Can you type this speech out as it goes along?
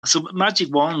So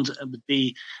magic wand would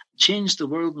be change the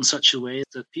world in such a way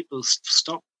that people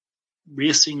stop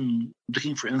racing,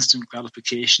 looking for instant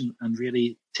gratification, and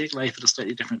really take life at a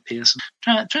slightly different pace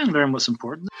and try and learn what's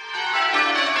important.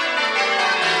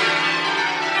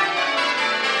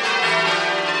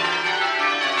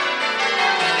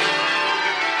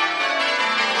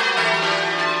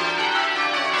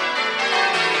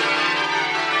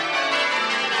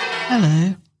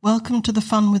 Hello, welcome to the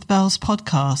Fun with Bells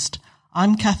podcast.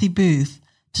 I'm Kathy Booth.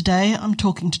 Today I'm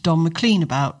talking to Don McLean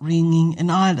about ringing in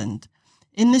Ireland.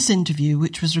 In this interview,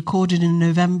 which was recorded in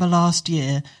November last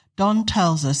year, Don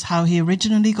tells us how he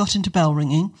originally got into bell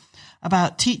ringing,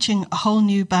 about teaching a whole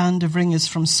new band of ringers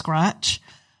from scratch,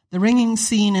 the ringing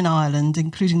scene in Ireland,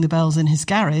 including the bells in his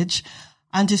garage,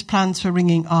 and his plans for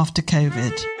ringing after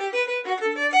COVID.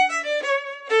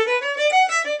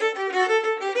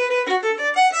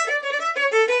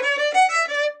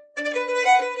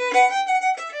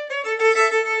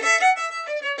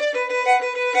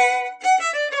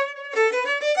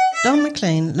 Don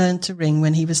McLean learned to ring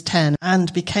when he was 10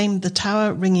 and became the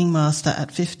Tower ringing master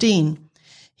at 15.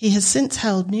 He has since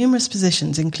held numerous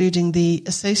positions, including the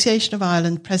Association of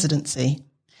Ireland presidency.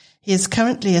 He is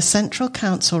currently a Central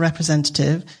Council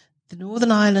representative, the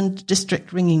Northern Ireland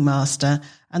District Ringing Master,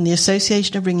 and the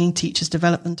Association of Ringing Teachers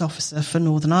Development Officer for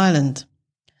Northern Ireland.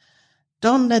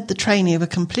 Don led the training of a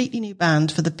completely new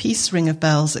band for the Peace Ring of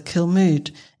Bells at Kilmood,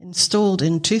 installed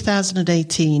in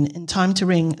 2018 in time to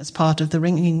ring as part of the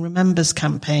Ringing Remembers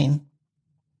campaign.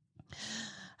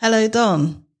 Hello,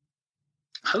 Don.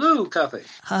 Hello, Kathy.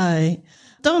 Hi.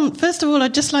 Don, first of all,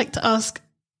 I'd just like to ask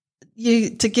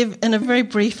you to give, in a very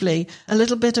briefly, a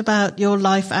little bit about your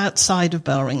life outside of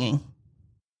bell ringing.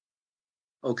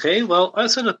 Okay, well,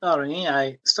 outside of bell ringing,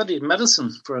 I studied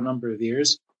medicine for a number of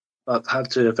years, but had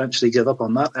to eventually give up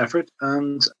on that effort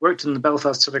and worked in the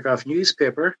Belfast Telegraph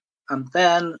newspaper. And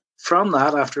then from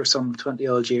that, after some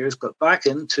 20-odd years, got back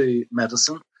into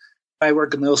medicine. I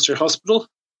work in the Ulster Hospital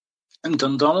in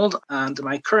Dundonald, and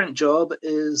my current job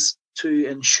is to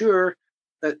ensure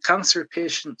that cancer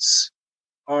patients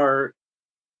are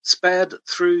sped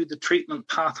through the treatment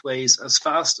pathways as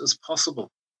fast as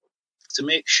possible to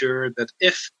make sure that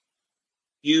if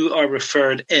you are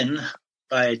referred in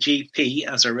by a GP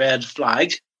as a red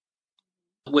flag,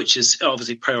 which is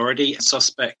obviously priority,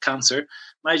 suspect cancer,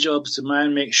 my job is to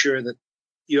make sure that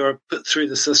you're put through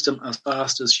the system as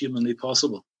fast as humanly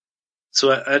possible.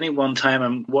 So at any one time,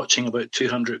 I'm watching about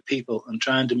 200 people and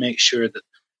trying to make sure that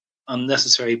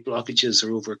unnecessary blockages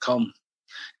are overcome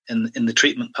in the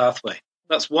treatment pathway.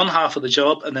 That's one half of the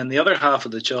job. And then the other half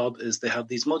of the job is they have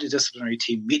these multidisciplinary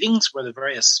team meetings where the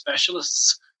various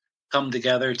specialists come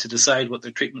together to decide what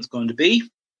their treatment's going to be.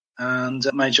 And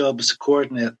my job is to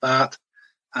coordinate that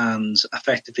and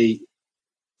effectively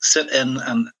sit in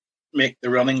and make the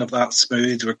running of that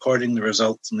smooth, recording the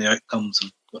results and the outcomes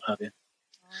and what have you.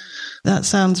 That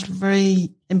sounds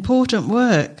very important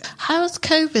work. How has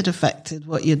COVID affected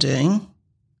what you're doing?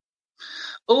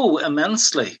 Oh,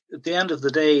 immensely. At the end of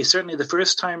the day, certainly the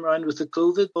first time around with the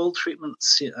COVID, all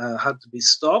treatments had to be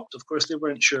stopped. Of course, they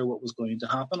weren't sure what was going to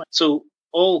happen. So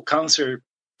all cancer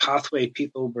pathway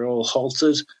people were all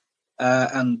halted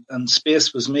and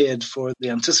space was made for the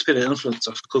anticipated influence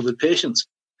of COVID patients.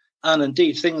 And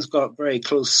indeed, things got very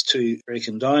close to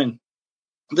breaking down.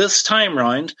 This time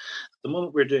round, at the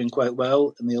moment we're doing quite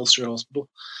well in the Ulster Hospital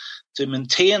to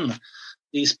maintain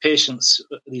these patients,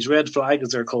 these red flag as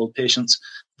they're called patients,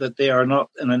 that they are not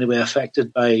in any way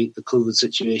affected by the COVID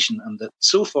situation, and that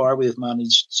so far we have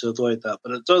managed to avoid that.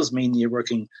 But it does mean you're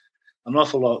working an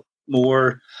awful lot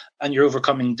more and you're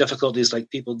overcoming difficulties like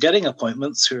people getting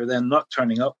appointments who are then not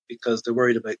turning up because they're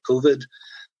worried about COVID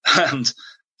and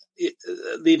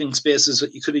leaving spaces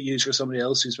that you could have used for somebody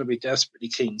else who's maybe desperately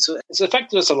keen. So it's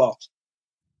affected us a lot.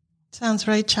 Sounds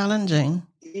very challenging.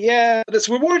 Yeah, but it's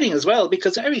rewarding as well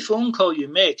because every phone call you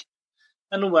make,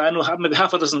 I know maybe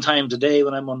half a dozen times a day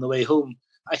when I'm on the way home,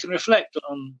 I can reflect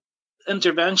on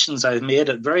interventions I've made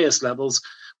at various levels,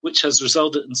 which has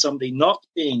resulted in somebody not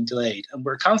being delayed. And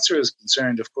where cancer is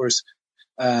concerned, of course,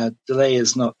 delay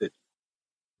is not good.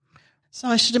 So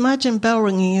I should imagine bell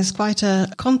ringing is quite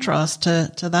a contrast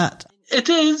to that. It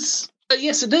is.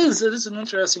 Yes, it is. It is an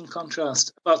interesting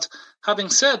contrast. But having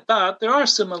said that, there are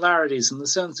similarities in the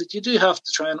sense that you do have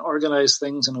to try and organise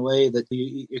things in a way that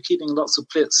you're keeping lots of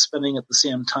plates spinning at the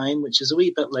same time, which is a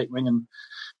wee bit like ringing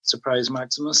Surprise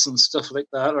Maximus and stuff like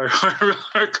that,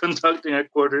 or conducting a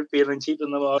quarter field and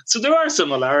keeping them off. So there are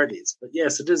similarities. But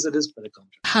yes, it is quite a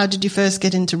contrast. How did you first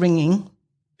get into ringing?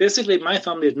 Basically, my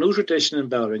family had no tradition in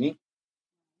bell ringing.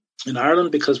 In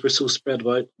Ireland, because we're so spread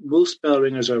out, most bell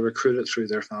ringers are recruited through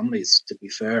their families, to be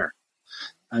fair.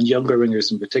 And younger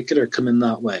ringers in particular come in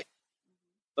that way.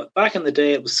 But back in the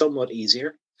day, it was somewhat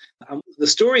easier. And the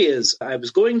story is, I was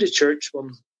going to church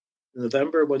one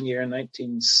November one year in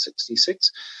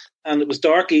 1966, and it was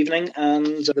dark evening,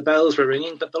 and the bells were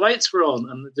ringing, but the lights were on.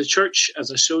 And the church,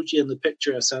 as I showed you in the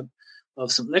picture I sent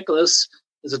of St. Nicholas,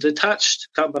 is a detached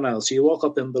campanile, so you walk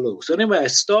up in below. So anyway, I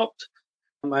stopped.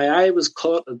 My eye was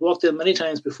caught. I'd walked in many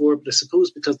times before, but I suppose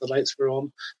because the lights were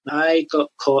on, I got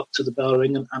caught to the bell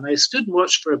ringing, and I stood and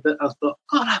watched for a bit. I thought,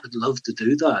 God, I would love to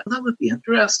do that. That would be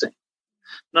interesting.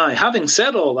 Now, having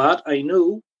said all that, I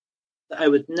knew that I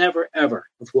would never, ever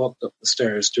have walked up the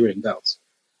stairs to ring bells.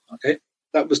 Okay?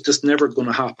 That was just never going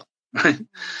to happen. Right?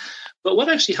 But what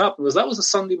actually happened was that was a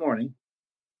Sunday morning.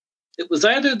 It was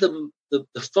either the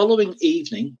following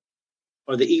evening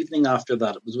or the evening after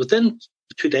that. It was within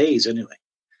 2 days anyway.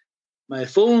 The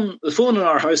phone in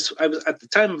our house, I was at the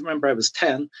time, remember I was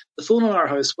 10, the phone in our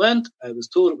house went, I was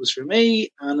told it was for me,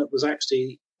 and it was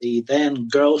actually the then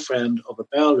girlfriend of a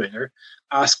bell ringer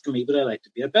asking me would I like to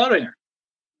be a bell ringer.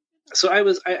 So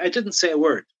I didn't say a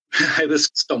word. I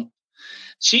was stumped.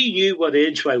 She knew what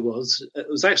age I was. It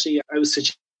was actually, I was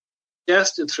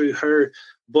suggested through her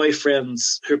boyfriend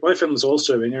was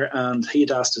also a ringer, and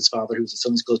he'd asked his father, who was a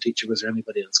Sunday school teacher, was there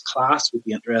anybody in his class would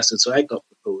be interested? So I got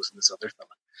proposed, and this other fella.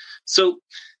 So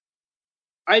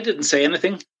I didn't say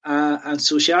anything, and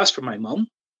so she asked for my mum.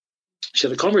 She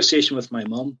had a conversation with my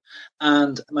mum,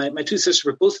 and my two sisters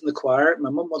were both in the choir. My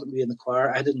mum wanted to be in the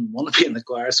choir. I didn't want to be in the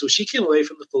choir, so she came away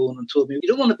from the phone and told me, you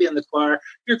don't want to be in the choir,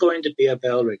 you're going to be a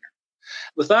bell ringer.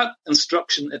 With that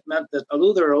instruction, it meant that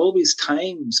although there are always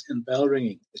times in bell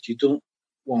ringing that you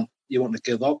want to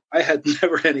give up, I had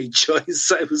never any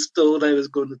choice. I was told I was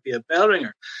going to be a bell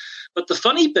ringer. But the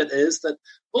funny bit is that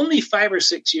only 5 or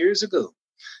 6 years ago,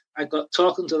 I got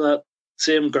talking to that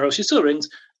same girl, she still rings,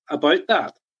 about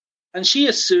that. And she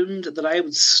assumed that I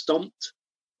was stumped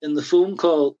in the phone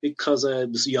call because I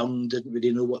was young, didn't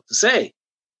really know what to say.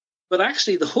 But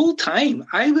actually, the whole time,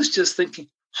 I was just thinking,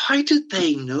 how did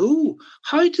they know?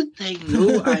 How did they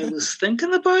know I was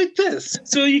thinking about this?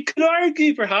 So you could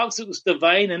argue perhaps it was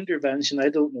divine intervention, I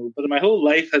don't know. But my whole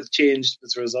life has changed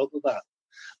as a result of that.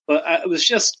 But I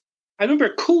remember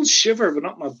a cold shiver went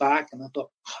up my back, and I thought,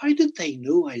 how did they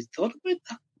know I thought about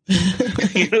that?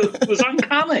 It was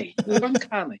uncanny.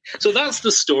 So that's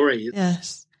the story.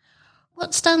 Yes.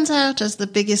 What stands out as the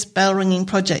biggest bell ringing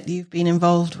project you've been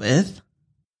involved with?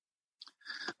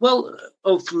 Well,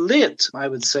 of late, I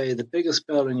would say the biggest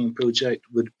bell ringing project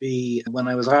would be when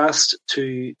I was asked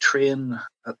to train,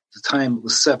 at the time it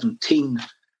was 17,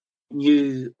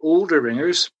 new older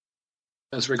ringers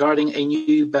as regarding a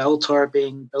new bell tower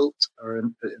being built or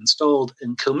installed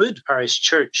in Kilmood Parish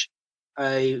Church.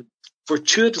 I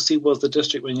fortuitously was the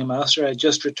district ringing master. I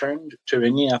just returned to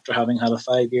ringing after having had a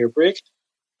 5-year break.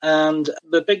 And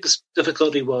the biggest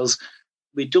difficulty was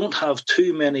we don't have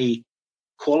too many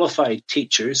qualified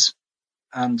teachers.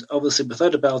 And obviously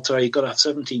without a bell tower, you've got to have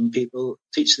 17 people,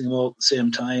 teaching them all at the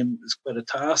same time is quite a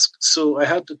task. So I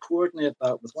had to coordinate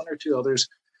that with one or two others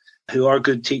who are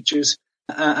good teachers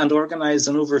and organise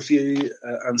an overview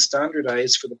and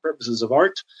standardise for the purposes of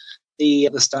art the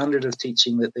standard of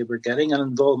teaching that they were getting, and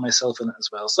involve myself in it as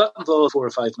well. So that involved 4 or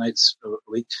 5 nights a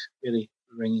week, really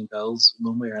ringing bells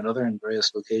one way or another in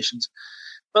various locations.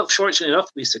 But fortunately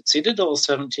enough, we succeeded. All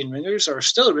 17 ringers are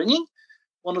still ringing.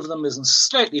 One of them is in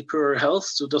slightly poorer health,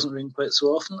 so doesn't ring quite so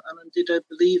often. And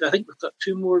indeed, I think we've got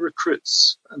 2 more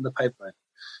recruits in the pipeline.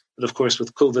 But of course,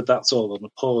 with COVID, that's all on a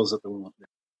pause at the moment.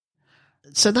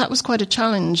 So that was quite a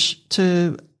challenge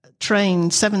to train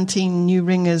 17 new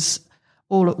ringers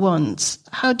all at once.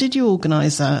 How did you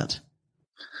organise that?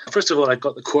 First of all, I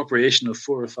got the cooperation of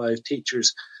 4 or 5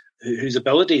 teachers whose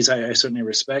abilities I certainly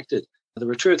respected. There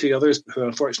were 2 or 3 others who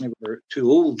unfortunately were too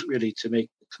old really to make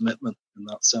the commitment in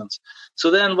that sense.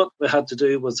 So then what we had to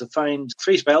do was to find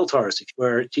 3 bell towers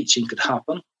where teaching could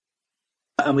happen.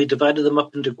 And we divided them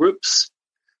up into groups.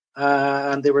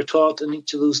 And they were taught in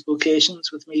each of those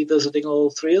locations with me visiting all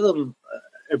 3 of them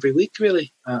every week,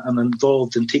 really, and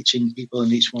involved in teaching people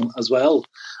in each one as well,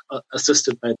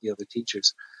 assisted by the other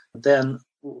teachers. Then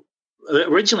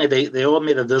originally they all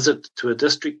made a visit to a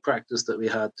district practice that we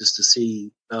had just to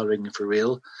see bell ringing for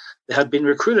real. They had been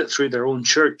recruited through their own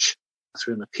church,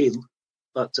 through an appeal,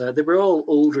 but they were all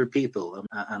older people,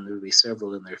 and there would be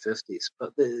several in their 50s.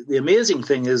 But the amazing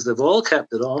thing is they've all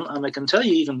kept it on, and I can tell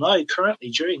you even now, currently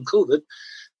during COVID,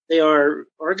 they are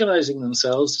organising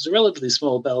themselves. It's a relatively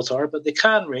small bell tower, but they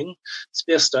can ring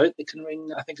spaced out. They can ring,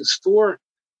 I think it's 4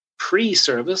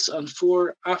 pre-service and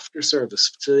 4 after service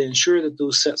to ensure that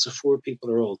those sets of 4 people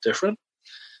are all different.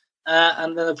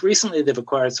 And then recently they've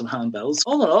acquired some handbells.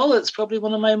 All in all, it's probably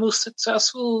one of my most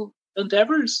successful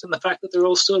endeavours, and the fact that they're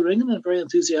all still ringing and very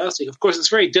enthusiastic. Of course, it's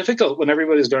very difficult when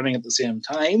everybody's learning at the same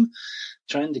time.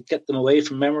 Trying to get them away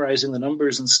from memorising the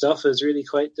numbers and stuff is really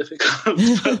quite difficult.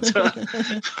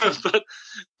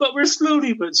 but we're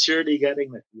slowly but surely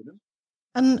getting there, you know.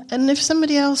 And if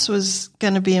somebody else was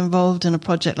going to be involved in a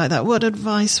project like that, what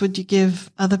advice would you give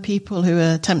other people who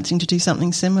are attempting to do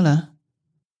something similar?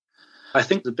 I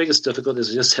think the biggest difficulty,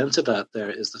 as I just hinted at there,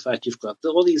 is the fact you've got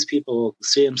all these people at the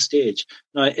same stage.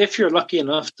 Now, if you're lucky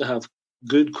enough to have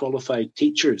good qualified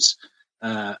teachers,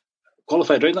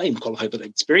 qualified, or not even qualified, but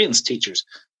experienced teachers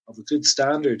of a good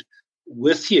standard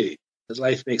with you,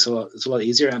 life makes it's a lot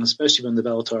easier, and especially when the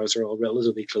bell towers are all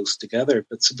relatively close together.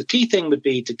 But so the key thing would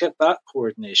be to get that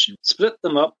coordination, split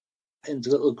them up into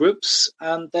little groups,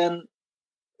 and then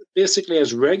basically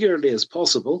as regularly as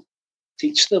possible,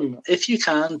 teach them. If you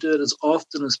can, do it as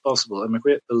often as possible. I'm a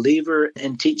great believer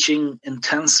in teaching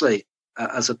intensely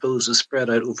as opposed to spread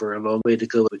out over a long way to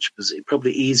go, which was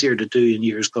probably easier to do in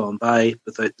years gone by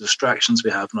without the distractions we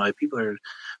have now. People are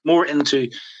more into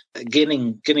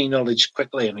gaining knowledge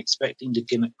quickly and expecting to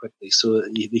gain it quickly. So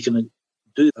if you can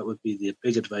do that, would be the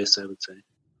big advice, I would say.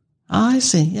 I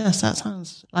see. Yes, that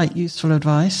sounds like useful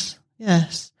advice.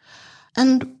 Yes.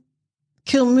 And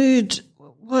Kilmood,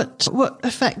 what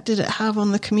effect did it have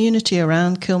on the community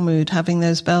around Kilmood, having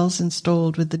those bells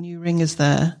installed with the new ringers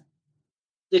there?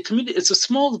 The community, it's a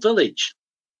small village,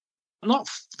 not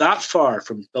that far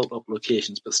from built-up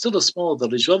locations, but still a small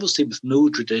village, obviously with no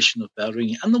tradition of bell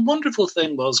ringing. And the wonderful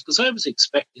thing was, because I was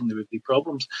expecting there would be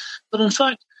problems, but in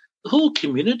fact, the whole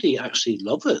community actually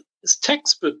love it. It's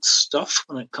textbook stuff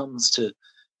when it comes to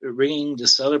ringing to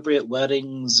celebrate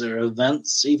weddings or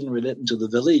events, even relating to the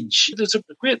village. There's a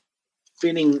great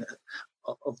feeling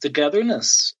of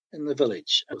togetherness in the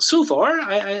village. So far,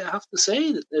 I have to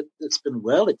say that it's been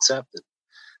well accepted.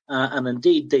 And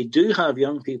indeed, they do have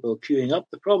young people queuing up.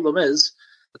 The problem is,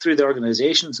 through the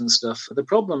organisations and stuff, the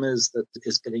problem is that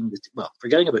it's getting,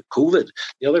 forgetting about COVID,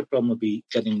 the other problem would be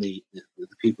getting the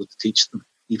people to teach them,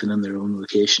 even in their own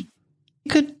location.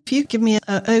 Could you give me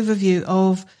an overview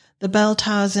of the bell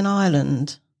towers in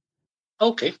Ireland?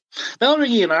 Okay. Bell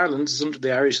ringing in Ireland is under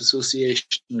the Irish Association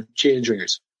of Change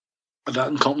Ringers. That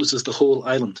encompasses the whole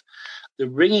island. The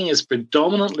ringing is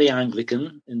predominantly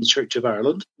Anglican in the Church of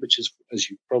Ireland, which is, as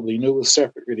you probably know, is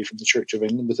separate really from the Church of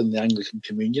England within the Anglican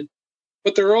Communion.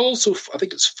 But there are also, I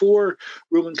think it's 4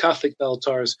 Roman Catholic bell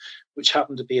towers which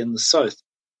happen to be in the south.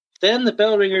 Then the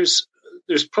bell ringers,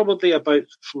 there's probably about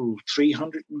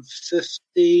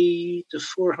 350 to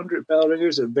 400 bell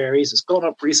ringers. It varies. It's gone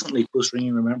up recently, Post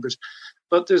Ringing Remembers.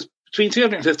 But there's between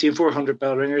 350 and 400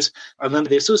 bell ringers. And then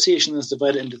the association is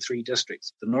divided into 3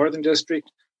 districts: the Northern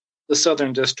District, the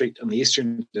Southern District, and the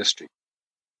Eastern District.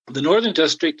 The Northern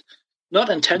District, not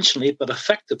intentionally, but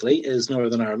effectively, is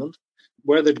Northern Ireland.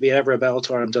 Were there to be ever a bell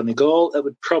tower in Donegal, it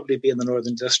would probably be in the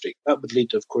Northern District. That would lead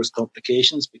to, of course,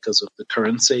 complications because of the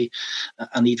currency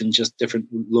and even just different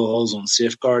laws on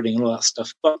safeguarding and all that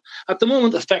stuff. But at the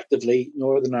moment, effectively,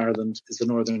 Northern Ireland is the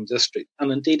Northern District.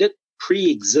 And indeed, it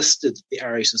pre-existed the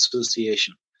Irish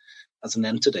Association as an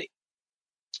entity.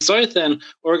 The South then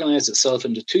organised itself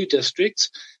into 2 districts: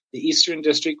 the Eastern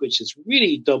District, which is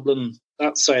really Dublin,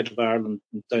 that side of Ireland,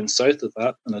 down south of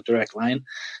that in a direct line,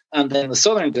 and then the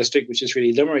Southern District, which is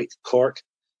really Limerick, Cork,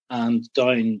 and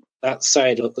down that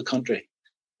side of the country.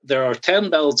 There are 10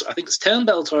 bells, I think it's 10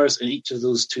 bell towers in each of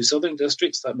those 2 southern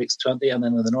districts. That makes 20, and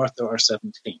then in the north there are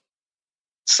 17.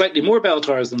 Slightly more bell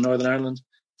towers than Northern Ireland,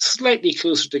 slightly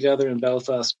closer together in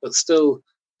Belfast, but still,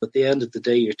 at the end of the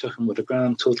day, you're talking about a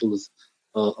grand total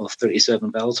of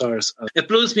 37 bell towers. It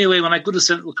blows me away when I go to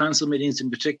Central Council meetings in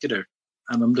particular,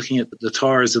 and I'm looking at the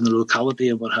towers in the locality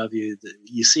and what have you.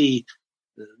 You see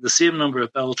the same number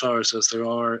of bell towers as there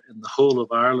are in the whole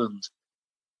of Ireland.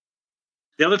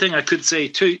 The other thing I could say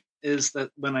too is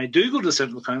that when I do go to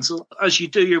Central Council, as you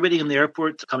do, you're waiting in the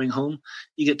airport coming home,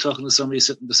 you get talking to somebody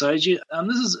sitting beside you. And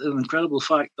this is an incredible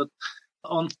fact that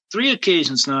on 3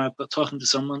 occasions now I've got talking to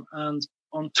someone, and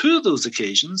on 2 of those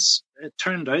occasions, it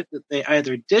turned out that they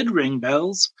either did ring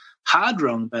bells, had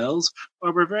rung bells,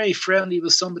 or were very friendly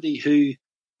with somebody who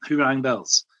rang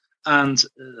bells. And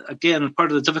again,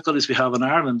 part of the difficulties we have in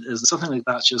Ireland is something like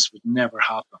that just would never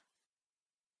happen.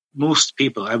 Most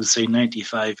people, I would say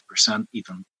 95%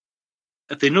 even,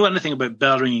 if they know anything about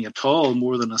bell ringing at all,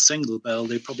 more than a single bell,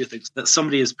 they probably think that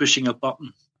somebody is pushing a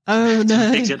button to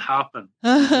make it happen.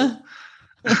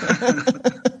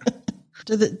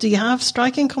 Do you have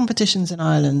striking competitions in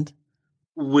Ireland?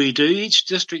 We do. Each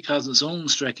district has its own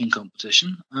striking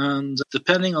competition, and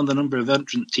depending on the number of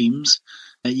entrant teams,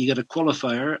 you get a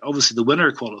qualifier. Obviously, the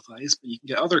winner qualifies, but you can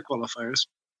get other qualifiers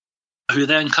who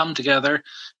then come together,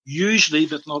 usually,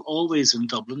 but not always, in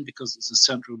Dublin, because it's a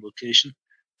central location,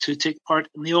 to take part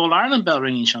in the All-Ireland Bell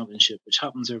Ringing Championship, which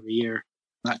happens every year.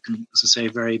 That can, as I say,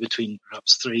 vary between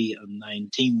perhaps 3 and 9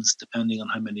 teams, depending on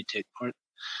how many take part.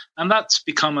 And that's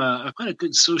become quite a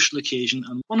good social occasion.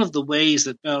 And one of the ways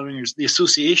that bell ringers, the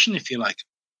association, if you like,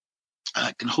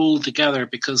 can hold together,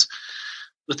 because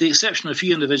with the exception of a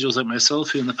few individuals like myself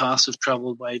who in the past have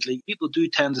travelled widely, people do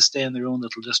tend to stay in their own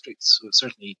little districts. So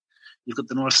certainly you've got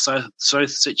the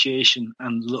north-south situation,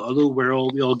 and although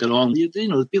we all get on,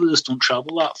 people just don't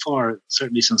travel that far,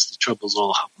 certainly since the Troubles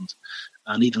all happened.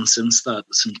 And even since that,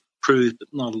 it's improved, but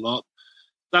not a lot.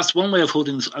 That's one way of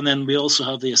holding this. And then we also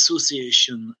have the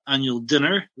association annual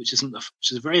dinner, which is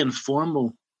a very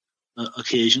informal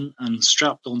occasion, and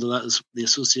strapped onto that is the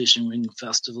Association Ringing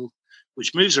Festival,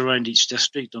 which moves around each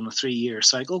district on a 3-year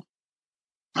cycle.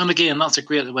 And again, that's a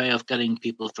great way of getting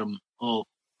people from all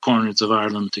corners of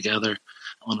Ireland together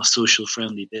on a social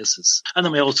friendly basis. And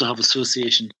then we also have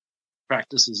association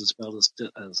practices as well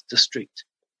as district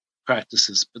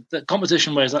practices. But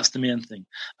competition-wise, that's the main thing.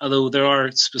 Although there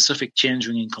are specific change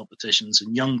ringing competitions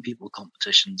and young people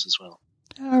competitions as well.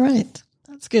 All right.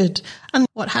 That's good. And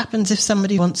what happens if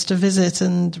somebody wants to visit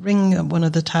and ring one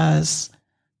of the towers?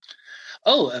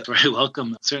 Oh, very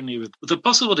welcome. Certainly, with the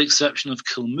possible exception of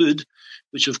Kilmood,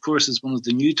 which of course is one of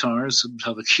the new towers, would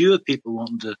have a queue of people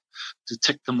wanting to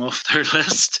tick them off their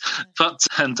list.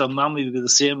 And Dunmanway would be the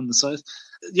same in the south.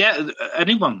 Yeah,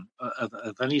 anyone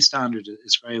of any standard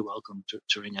is very welcome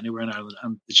to ring anywhere in Ireland,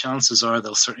 and the chances are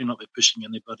they'll certainly not be pushing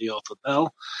anybody off a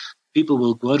bell. People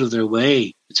will go out of their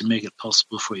way to make it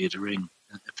possible for you to ring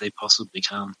if they possibly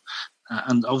can.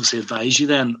 And obviously advise you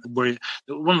then. One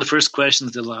of the first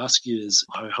questions they'll ask you is,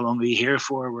 how long are you here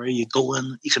for? Where are you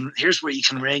going? Here's where you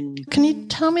can ring. Can you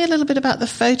tell me a little bit about the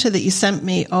photo that you sent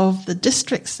me of the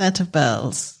district set of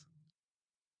bells?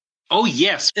 Oh,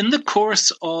 yes. In the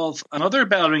course of another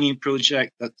bell ringing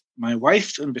project that my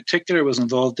wife in particular was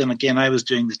involved in, again, I was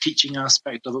doing the teaching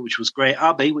aspect of it, which was Grey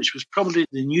Abbey, which was probably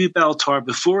the new bell tower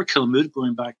before Kilmood,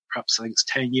 going back perhaps I think it's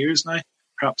 10 years now.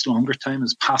 Perhaps longer, time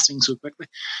is passing so quickly.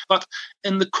 But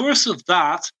in the course of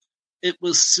that, it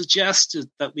was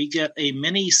suggested that we get a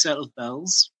mini set of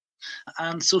bells.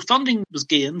 And so funding was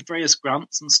gained, various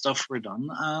grants and stuff were done.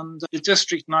 And the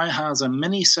district now has a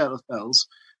mini set of bells,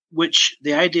 which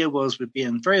the idea was would be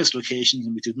in various locations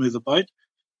and we could move about.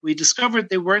 We discovered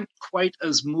they weren't quite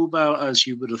as mobile as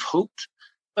you would have hoped.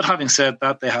 But having said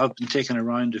that, they have been taken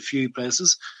around a few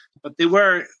places. But they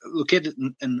were located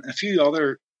in a few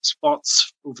other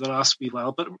spots over the last wee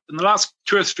while. But in the last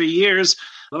 2 or 3 years,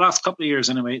 the last couple of years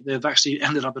anyway, they've actually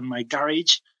ended up in my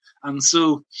garage. And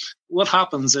so what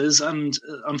happens is, and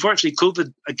unfortunately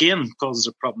COVID again causes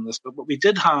a problem with this, but what we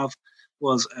did have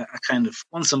was a kind of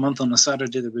once a month on a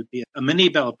Saturday, there would be a mini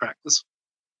bell practice.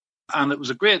 And it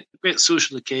was a great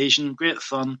social occasion, great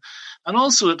fun. And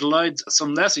also it allowed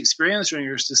some less experienced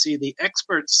ringers to see the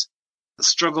experts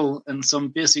struggle in some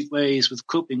basic ways with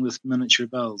coping with miniature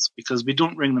bells, because we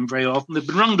don't ring them very often. They've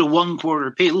been rung to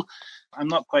 1/4 peal. I'm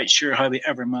not quite sure how we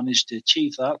ever managed to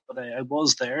achieve that, but I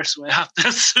was there, so I have to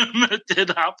assume it did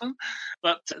happen.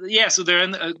 But yeah, so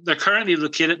they're currently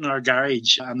located in our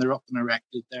garage, and they're up and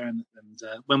erected there. And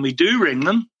when we do ring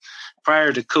them,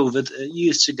 prior to COVID, you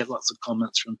used to get lots of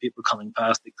comments from people coming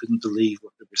past. They couldn't believe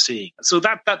what they were seeing. So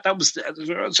that was it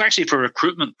was actually for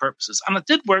recruitment purposes, and it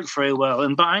did work very well.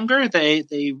 In Bangor,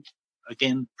 they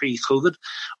again, pre-COVID,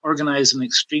 organised an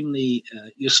extremely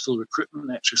useful recruitment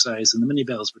exercise, and the mini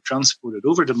bells were transported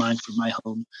over to Bangor from my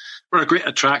home. Were a great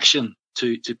attraction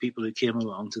to people who came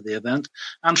along to the event.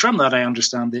 And from that, I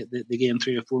understand they gained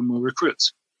 3 or 4 more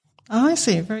recruits. Oh, I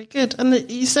see. Very good. And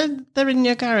you said they're in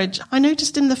your garage. I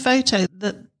noticed in the photo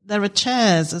that there are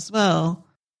chairs as well.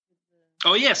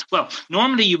 Oh, yes. Well,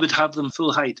 normally you would have them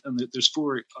full height, and there's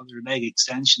 4 other leg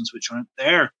extensions which aren't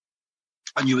there.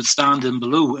 And you would stand in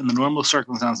below in the normal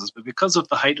circumstances. But because of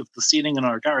the height of the ceiling in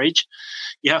our garage,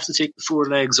 you have to take the 4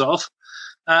 legs off.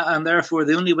 And therefore,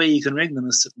 the only way you can ring them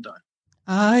is sitting down.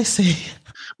 I see.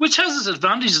 Which has its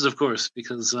advantages, of course,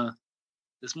 because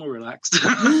it's more relaxed.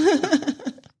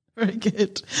 Very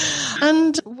good.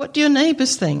 And what do your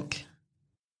neighbours think?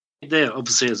 They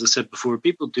obviously, as I said before,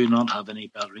 people do not have any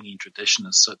bell ringing tradition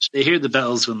as such. They hear the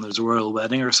bells when there's a royal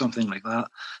wedding or something like that,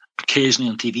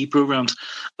 occasionally on TV programmes,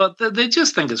 but they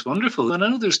just think it's wonderful. And I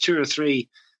know there's 2 or 3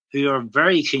 who are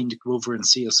very keen to go over and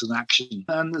see us in action.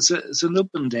 And it's an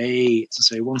open day, to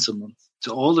say, once a month.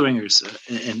 to all the ringers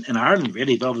in Ireland,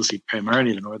 really, but obviously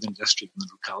primarily the Northern District and the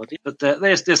locality. But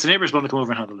the neighbours want to come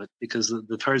over and have a look because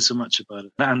they've heard so much about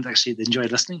it, and actually they enjoy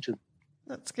listening to them.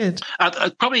 That's good.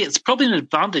 It's probably an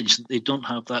advantage that they don't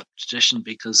have that tradition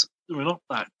because we're not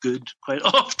that good quite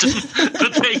often,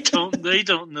 but they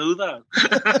don't know that.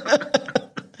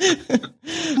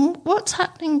 What's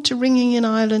happening to ringing in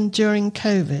Ireland during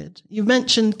COVID? You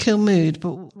mentioned Kilmood,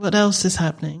 but what else is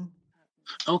happening?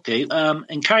 Okay,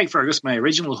 in Carrickfergus, my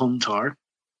original home tower,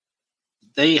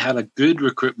 they had a good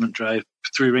recruitment drive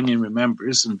through Ringing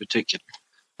Remembers in particular,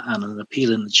 and an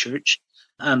appeal in the church.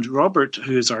 And Robert,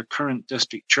 who is our current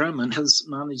district chairman, has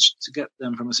managed to get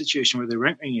them from a situation where they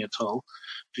weren't ringing at all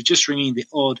to just ringing the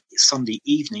odd Sunday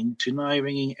evening to now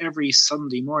ringing every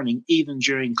Sunday morning, even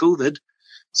during COVID.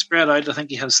 Spread out, I think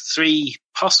he has 3,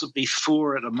 possibly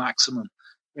 4 at a maximum,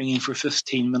 ringing for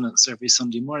 15 minutes every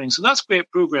Sunday morning. So that's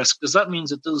great progress because that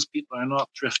means that those people are not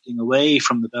drifting away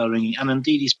from the bell ringing. And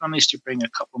indeed, he's managed to bring a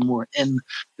couple more in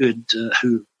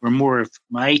who were more of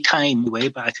my time way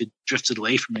back, who drifted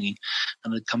away from ringing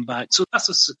and had come back. So that's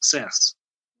a success.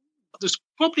 There's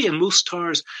probably in most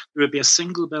towers, there would be a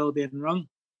single bell being rung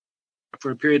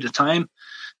for a period of time.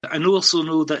 I also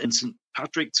know that in St.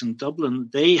 Patrick's in Dublin,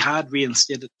 they had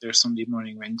reinstated their Sunday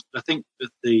morning rings. But I think with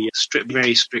the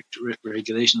very strict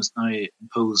regulations now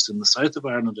imposed in the south of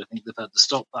Ireland, I think they've had to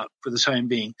stop that for the time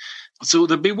being. So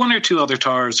there'll be 1 or 2 other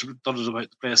towers dotted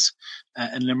about the place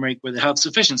in Limerick where they have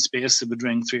sufficient space. They would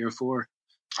ring 3 or 4,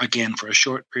 again, for a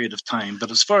short period of time.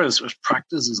 But as far as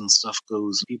practices and stuff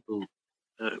goes, people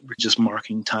were just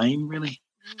marking time, really.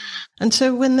 And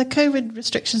so when the COVID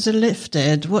restrictions are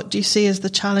lifted, what do you see as the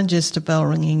challenges to bell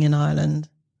ringing in Ireland?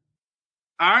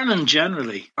 Ireland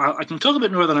generally. I can talk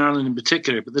about Northern Ireland in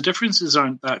particular, but the differences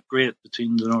aren't that great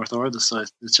between the north or the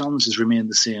south. The challenges remain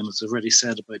the same, as I've already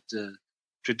said, about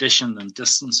tradition and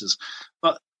distances.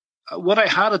 But what I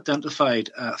had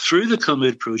identified through the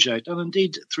Kilmood project, and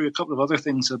indeed through a couple of other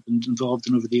things I've been involved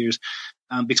in over the years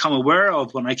and become aware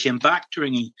of when I came back to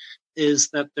ringing, is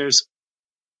that there's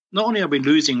not only are we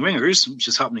losing ringers, which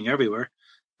is happening everywhere,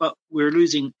 but we're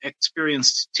losing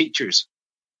experienced teachers.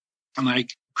 And I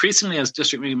increasingly, as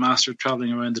district ringing master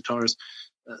travelling around the towers,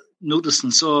 noticed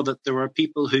and saw that there were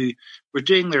people who were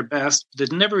doing their best, but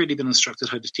had never really been instructed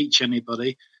how to teach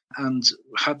anybody and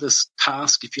had this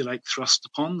task, if you like, thrust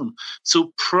upon them.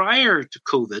 So prior to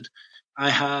COVID, I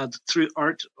had, through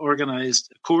ART,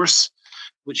 organised a course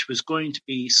which was going to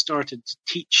be started to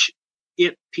teach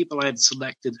 8 people I had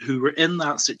selected who were in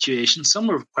that situation. Some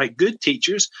were quite good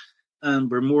teachers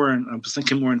and were more, I was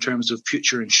thinking more in terms of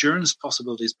future insurance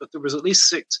possibilities, but there was at least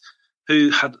 6 who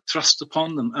had thrust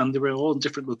upon them, and they were all in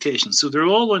different locations. So they're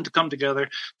all going to come together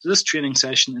to this training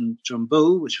session in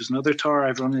Drumbo, which was another tower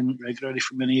I've run in regularly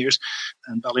for many years,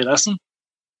 and Ballylesson.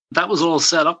 That was all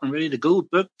set up and ready to go,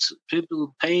 booked,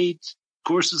 people paid,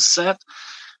 courses set,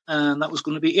 and that was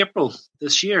going to be April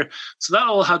this year. So that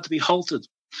all had to be halted.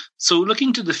 So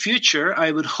looking to the future,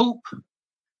 I would hope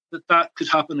that could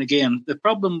happen again. The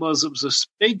problem was it was a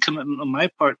big commitment on my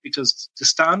part because to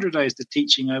standardise the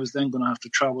teaching, I was then going to have to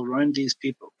travel around these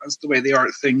people. That's the way the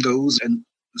ART thing goes, and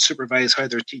supervise how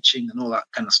they're teaching and all that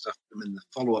kind of stuff. I mean, the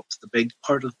follow-up is the big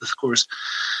part of this course.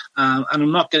 And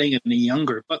I'm not getting any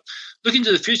younger. But looking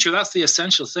to the future, that's the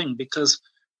essential thing, because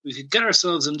we could get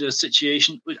ourselves into a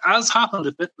situation, which has happened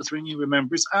a bit with Ringing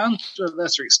Remembers and to a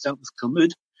lesser extent with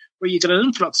Kilmood, where you get an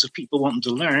influx of people wanting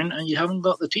to learn and you haven't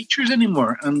got the teachers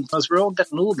anymore. And as we're all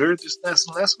getting older, there's less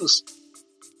and less of us.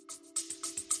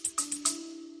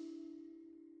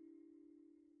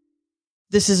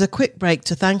 This is a quick break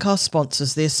to thank our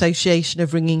sponsors, the Association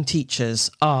of Ringing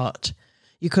Teachers, ART.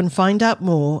 You can find out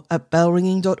more at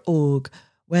bellringing.org,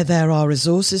 where there are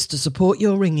resources to support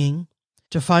your ringing,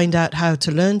 to find out how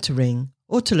to learn to ring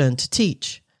or to learn to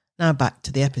teach. Now back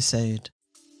to the episode.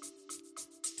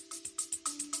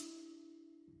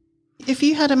 If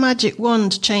you had a magic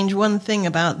wand to change one thing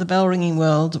about the bell ringing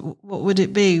world, what would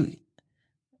it be?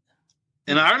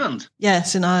 In Ireland?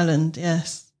 Yes, in Ireland,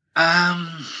 yes. A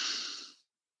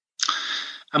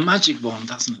magic wand,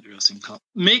 that's an interesting call.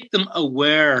 Make them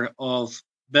aware of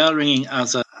bell ringing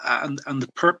as and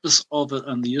the purpose of it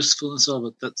and the usefulness of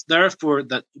it. That's therefore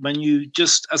that when you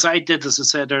just, as I did, as I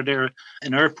said earlier,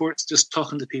 in airports, just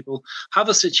talking to people, have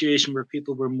a situation where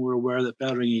people were more aware that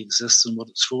bell ringing exists and what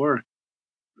it's for.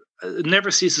 It never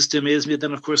ceases to amaze me.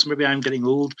 Then, of course, maybe I'm getting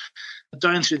old.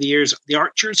 Down through the years, the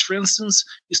archers, for instance,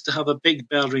 used to have a big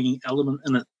bell ringing element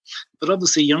in it. But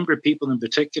obviously, younger people in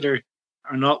particular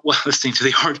are not listening to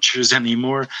the archers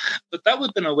anymore. But that would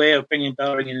have been a way of bringing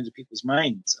bell ringing into people's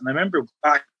minds. And I remember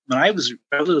back when I was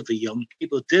relatively young,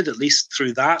 people did, at least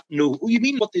through that, know, oh, you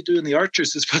mean what they do in the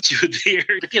Archers is what you would hear.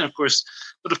 Again, of course,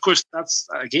 that's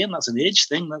an age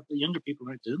thing, that the younger people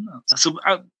aren't doing that. So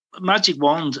magic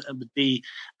wand would be,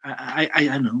 I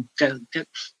don't know,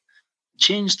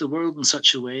 change the world in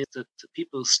such a way that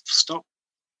people stop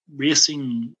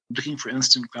racing, looking for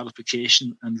instant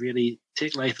gratification, and really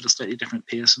take life at a slightly different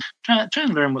pace and try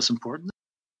and learn what's important.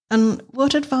 And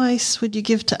what advice would you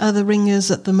give to other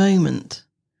ringers at the moment,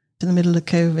 in the middle of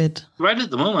COVID? Right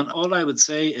at the moment, all I would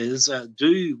say is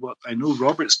do what I know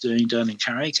Robert's doing down in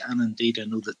Carrick, and indeed I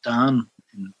know that Dan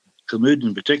in Kilmood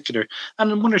in particular,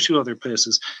 and in one or two other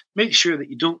places. Make sure that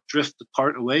you don't drift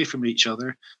apart away from each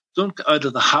other. Don't get out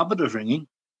of the habit of ringing.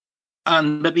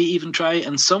 And maybe even try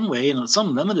in some way, in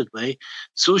some limited way,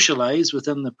 socialise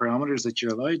within the parameters that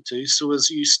you're allowed to, so as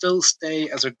you still stay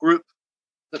as a group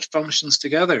that functions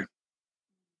together.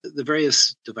 The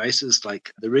various devices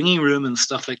like the ringing room and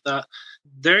stuff like that,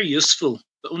 they're useful,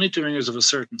 but only to ringers of a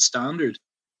certain standard.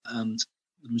 And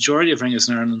the majority of ringers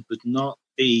in Ireland would not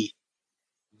be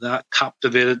that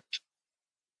captivated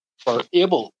or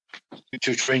able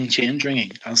to train change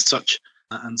ringing as such.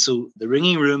 And so the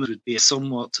ringing room would be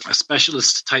somewhat a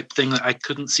specialist type thing that I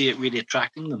couldn't see it really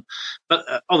attracting them. But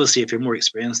obviously, if you're more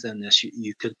experienced in this,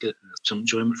 you could get some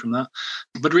enjoyment from that.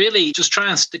 But really, just try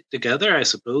and stick together, I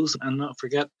suppose, and not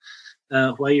forget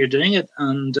why you're doing it,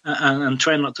 and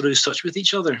try not to lose touch with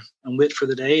each other, and wait for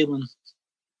the day when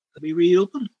we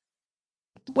reopen.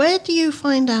 Where do you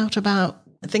find out about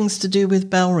things to do with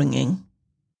bell ringing?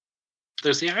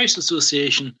 There's the Irish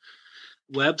Association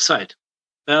website,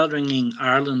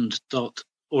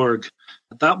 bellringingireland.org.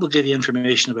 That will give you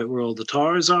information about where all the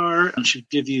towers are, and should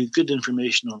give you good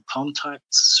information on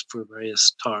contacts for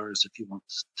various towers if you want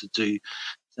to do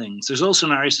things. There's also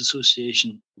an Irish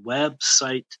Association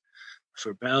website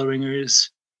for bell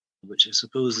ringers, which I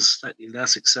suppose is slightly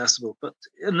less accessible, but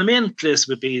in the main place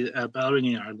would be Bell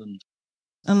Ringing Ireland.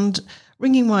 And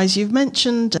ringing-wise, you've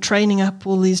mentioned training up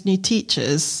all these new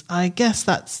teachers. I guess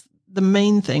that's the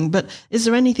main thing, but is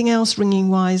there anything else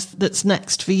ringing-wise that's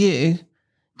next for you?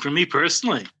 For me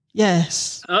personally?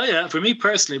 Yes. Oh yeah, for me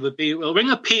personally would be, well, ring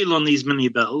a peal on these mini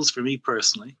bells for me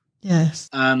personally. Yes.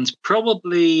 And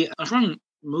probably, I've run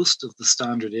most of the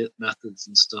standard 8 methods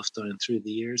and stuff down through the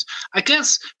years. I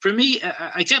guess for me,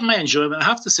 I get my enjoyment. I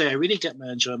have to say, I really get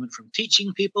my enjoyment from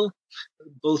teaching people,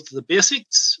 both the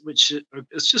basics, which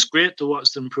it's just great to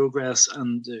watch them progress,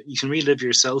 and you can relive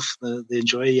yourself the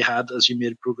joy you had as you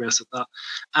made progress at that.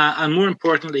 And more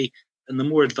importantly, in the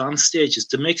more advanced stages,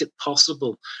 to make it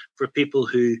possible for people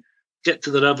who get to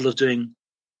the level of doing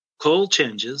call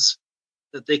changes,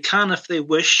 that they can, if they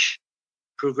wish,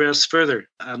 progress further,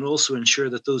 and also ensure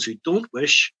that those who don't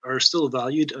wish are still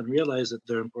valued and realise that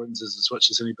their importance is as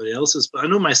much as anybody else's. But I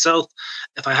know myself,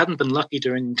 if I hadn't been lucky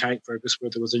during Carrickfergus,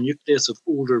 where there was a nucleus of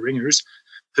older ringers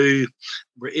who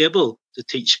were able to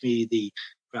teach me the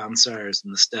grandsires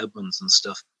and the Steadmans and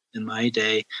stuff in my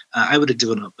day, I would have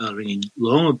given up bell ringing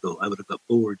long ago. I would have got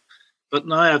bored. But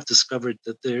now I've discovered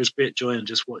that there's great joy in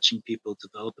just watching people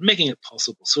develop and making it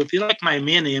possible. So if you like, my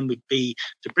main aim would be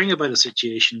to bring about a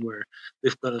situation where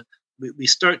we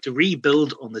start to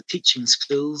rebuild on the teaching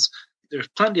skills. There's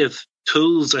plenty of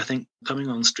tools, I think, coming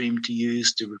on stream to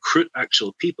use to recruit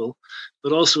actual people,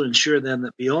 but also ensure then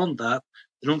that beyond that,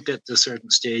 they don't get to a certain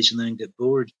stage and then get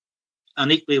bored.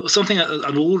 And equally, something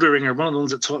an older ringer, one of the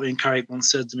ones that taught me in Carrick,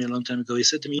 once said to me a long time ago, he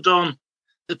said to me, Don,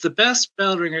 if the best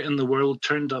bell ringer in the world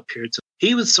turned up here,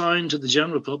 he would sound to the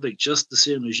general public just the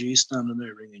same as you standing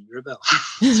there ringing your bell.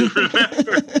 So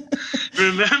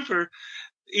remember,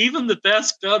 even the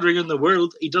best bell ringer in the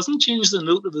world, he doesn't change the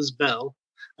note of his bell.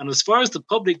 And as far as the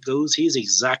public goes, he's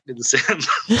exactly the same.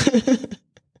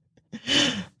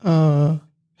 Oh,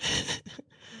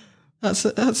 I always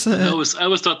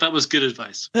thought that was good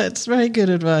advice. That's very good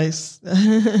advice.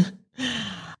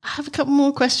 I have a couple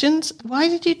more questions. Why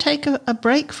did you take a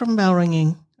break from bell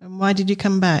ringing, and why did you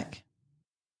come back?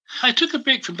 I took a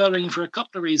break from bell ringing for a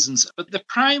couple of reasons, but the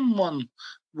prime one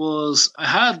was I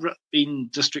had been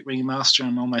district ringing master.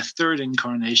 I'm on my 3rd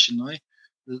incarnation now.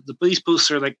 The police posts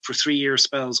are like for 3-year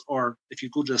spells, or if you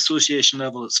go to association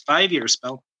level, it's 5-year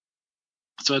spell.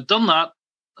 So I'd done that.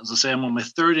 As I say, I'm on my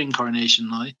 3rd incarnation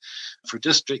now for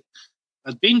district.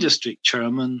 I'd been district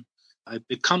chairman. I'd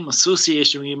become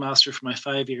association ringing master for my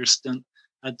 5-year stint.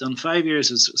 I'd done 5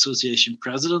 years as association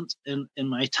president in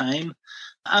my time.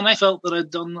 And I felt that I'd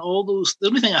done all those. The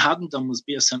only thing I hadn't done was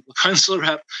be a central council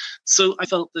rep. So I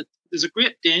felt that there's a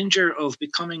great danger of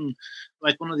becoming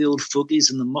like one of the old fogies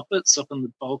in the Muppets up on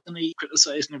the balcony,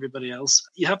 criticising everybody else.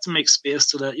 You have to make space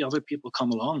to let other people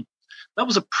come along. that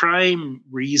was a prime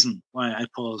reason why I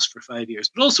paused for 5 years.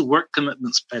 But also work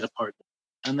commitments played a part.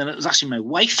 And then it was actually my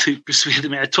wife who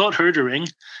persuaded me. I taught her to ring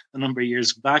a number of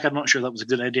years back. I'm not sure that was a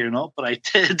good idea or not, but I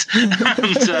did.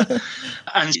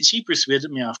 And she persuaded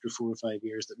me after 4 or 5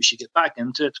 years that we should get back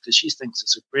into it because she thinks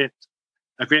it's a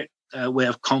great way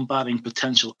of combating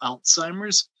potential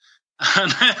Alzheimer's.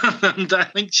 And I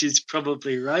think she's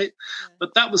probably right.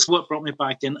 But that was what brought me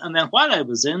back in. And then while I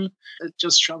was in, it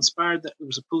just transpired that there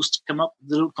was a post to come up.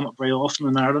 They don't come up very often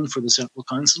in Ireland for the Central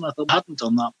Council. And I thought, I hadn't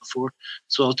done that before,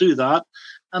 so I'll do that.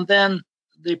 And then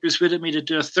they persuaded me to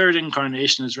do a third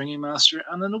incarnation as ringing master.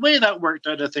 And in a way that worked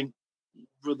out, I think,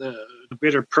 for the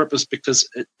greater purpose because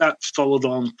that followed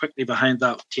on quickly behind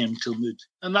that came Kilmood.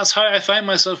 And that's how I find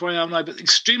myself where I am now, but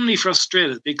extremely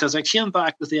frustrated because I came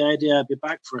back with the idea I'd be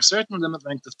back for a certain limited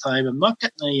length of time. I'm not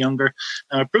getting any younger.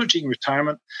 I'm approaching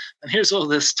retirement. And here's all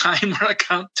this time where I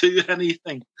can't do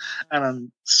anything. And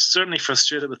I'm certainly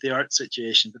frustrated with the art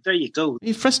situation. But there you go.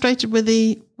 You're frustrated with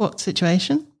the what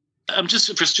situation? I'm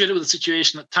just frustrated with the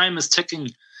situation that time is ticking.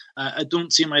 I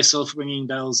don't see myself ringing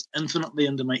bells infinitely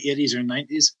into my 80s or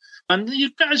 90s. And you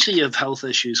gradually have health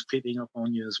issues creeping up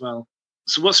on you as well.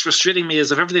 So what's frustrating me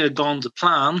is if everything had gone to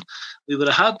plan, we would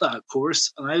have had that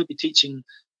course and I would be teaching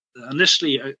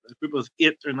initially a group of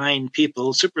 8 or 9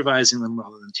 people, supervising them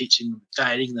rather than teaching them,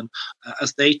 guiding them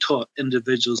as they taught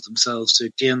individuals themselves to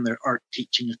gain their art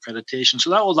teaching accreditation. So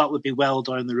that would be well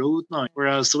down the road now.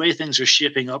 Whereas the way things are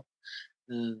shaping up,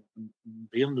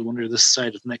 beginning to wonder this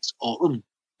side of next autumn,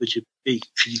 you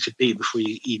could be before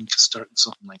you even could start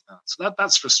something like that. So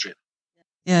that's frustrating.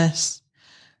 Yes.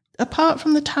 Apart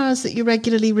from the towers that you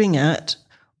regularly ring at,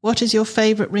 what is your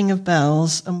favourite ring of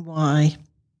bells and why?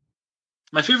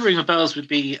 My favourite ring of bells would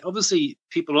be, obviously,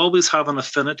 people always have an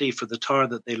affinity for the tower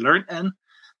that they learnt in.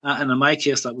 And in my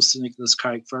case, that was St Nicholas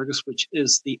Carrickfergus, which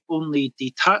is the only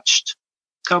detached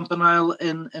campanile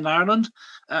in Ireland,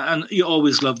 and you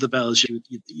always love the bells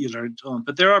you learned on.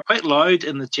 But they are quite loud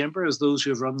in the chamber, as those who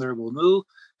have run there will know.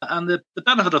 And the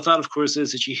benefit of that, of course,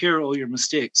 is that you hear all your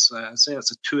mistakes. I say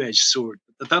it's a two-edged sword.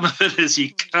 But the benefit is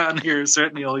you can hear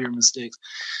certainly all your mistakes,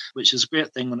 which is a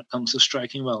great thing when it comes to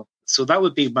striking well. So that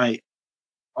would be my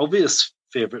obvious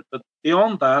favourite. But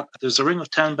beyond that, there's a ring of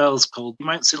 10 bells called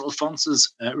Mount St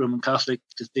Alphonsus Roman Catholic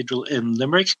Cathedral in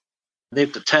Limerick. They've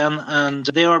got 10, and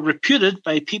they are reputed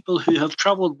by people who have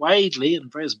travelled widely, and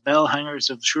various bell hangers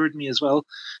have assured me as well,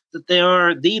 that they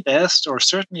are the best, or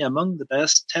certainly among the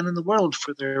best, 10 in the world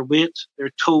for their weight, their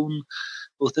tone,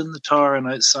 both in the tower and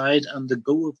outside, and the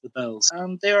go of the bells.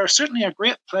 And they are certainly a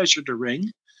great pleasure to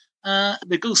ring.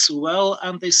 They go so well,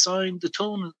 and they sound, the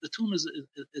tone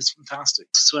is fantastic.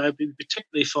 So I'd be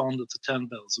particularly fond of the 10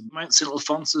 bells of Mount St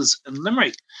Alphonsus in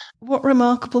Limerick. What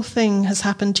remarkable thing has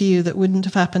happened to you that wouldn't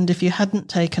have happened if you hadn't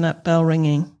taken up bell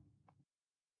ringing?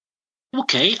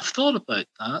 Okay, I've thought about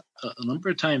that a number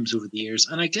of times over the years,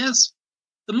 and I guess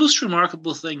the most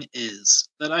remarkable thing is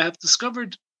that I have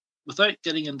discovered, without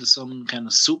getting into some kind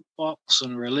of soapbox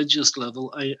on a religious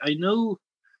level, I know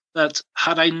that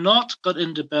had I not got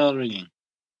into bell ringing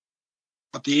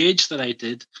at the age that I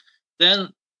did, then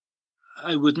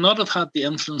I would not have had the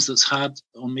influence that's had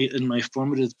on me in my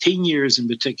formative teen years in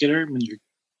particular, when you're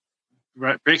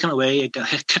breaking away,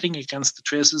 cutting against the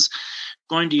traces,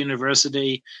 going to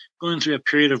university, going through a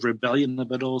period of rebellion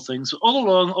about all things. All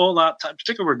along, all that time,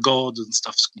 particularly where God and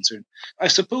stuff's concerned, I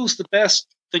suppose the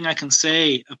best thing I can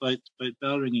say about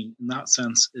bell ringing in that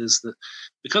sense is that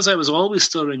because I was always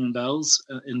still ringing bells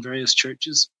in various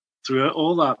churches throughout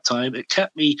all that time, it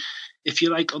kept me, if you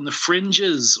like, on the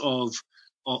fringes of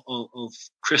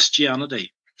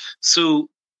Christianity. So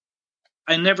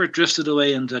I never drifted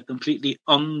away into a completely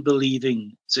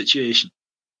unbelieving situation.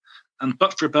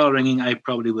 But for bell ringing, I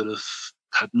probably would have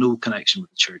had no connection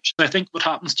with the church. I think what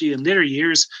happens to you in later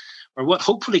years, or what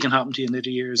hopefully can happen to you in later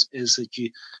years, is that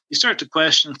you start to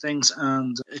question things.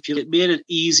 And if it made it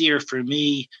easier for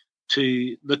me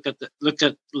to look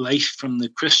at life from the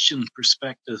Christian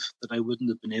perspective, that I wouldn't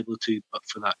have been able to, but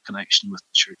for that connection with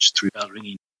the church through bell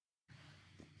ringing.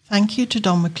 Thank you to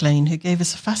Don McLean, who gave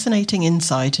us a fascinating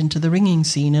insight into the ringing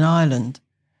scene in Ireland.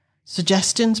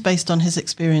 Suggestions based on his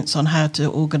experience on how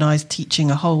to organise teaching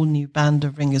a whole new band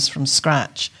of ringers from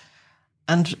scratch,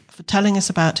 and for telling us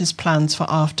about his plans for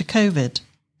after COVID.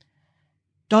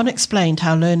 Don explained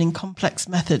how learning complex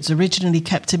methods originally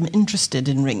kept him interested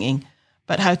in ringing,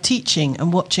 but how teaching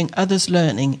and watching others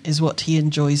learning is what he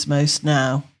enjoys most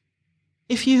now.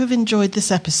 If you have enjoyed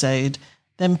this episode,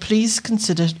 then please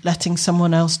consider letting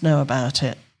someone else know about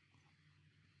it.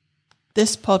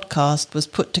 This podcast was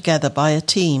put together by a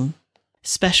team.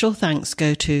 Special thanks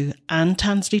go to Anne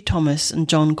Tansley Thomas and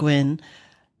John Gwynn,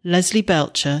 Leslie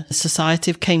Belcher, the Society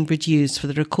of Cambridge used for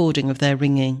the recording of their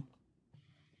ringing.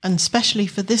 And specially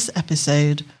for this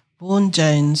episode, Vaughan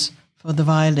Jones for the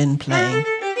violin playing.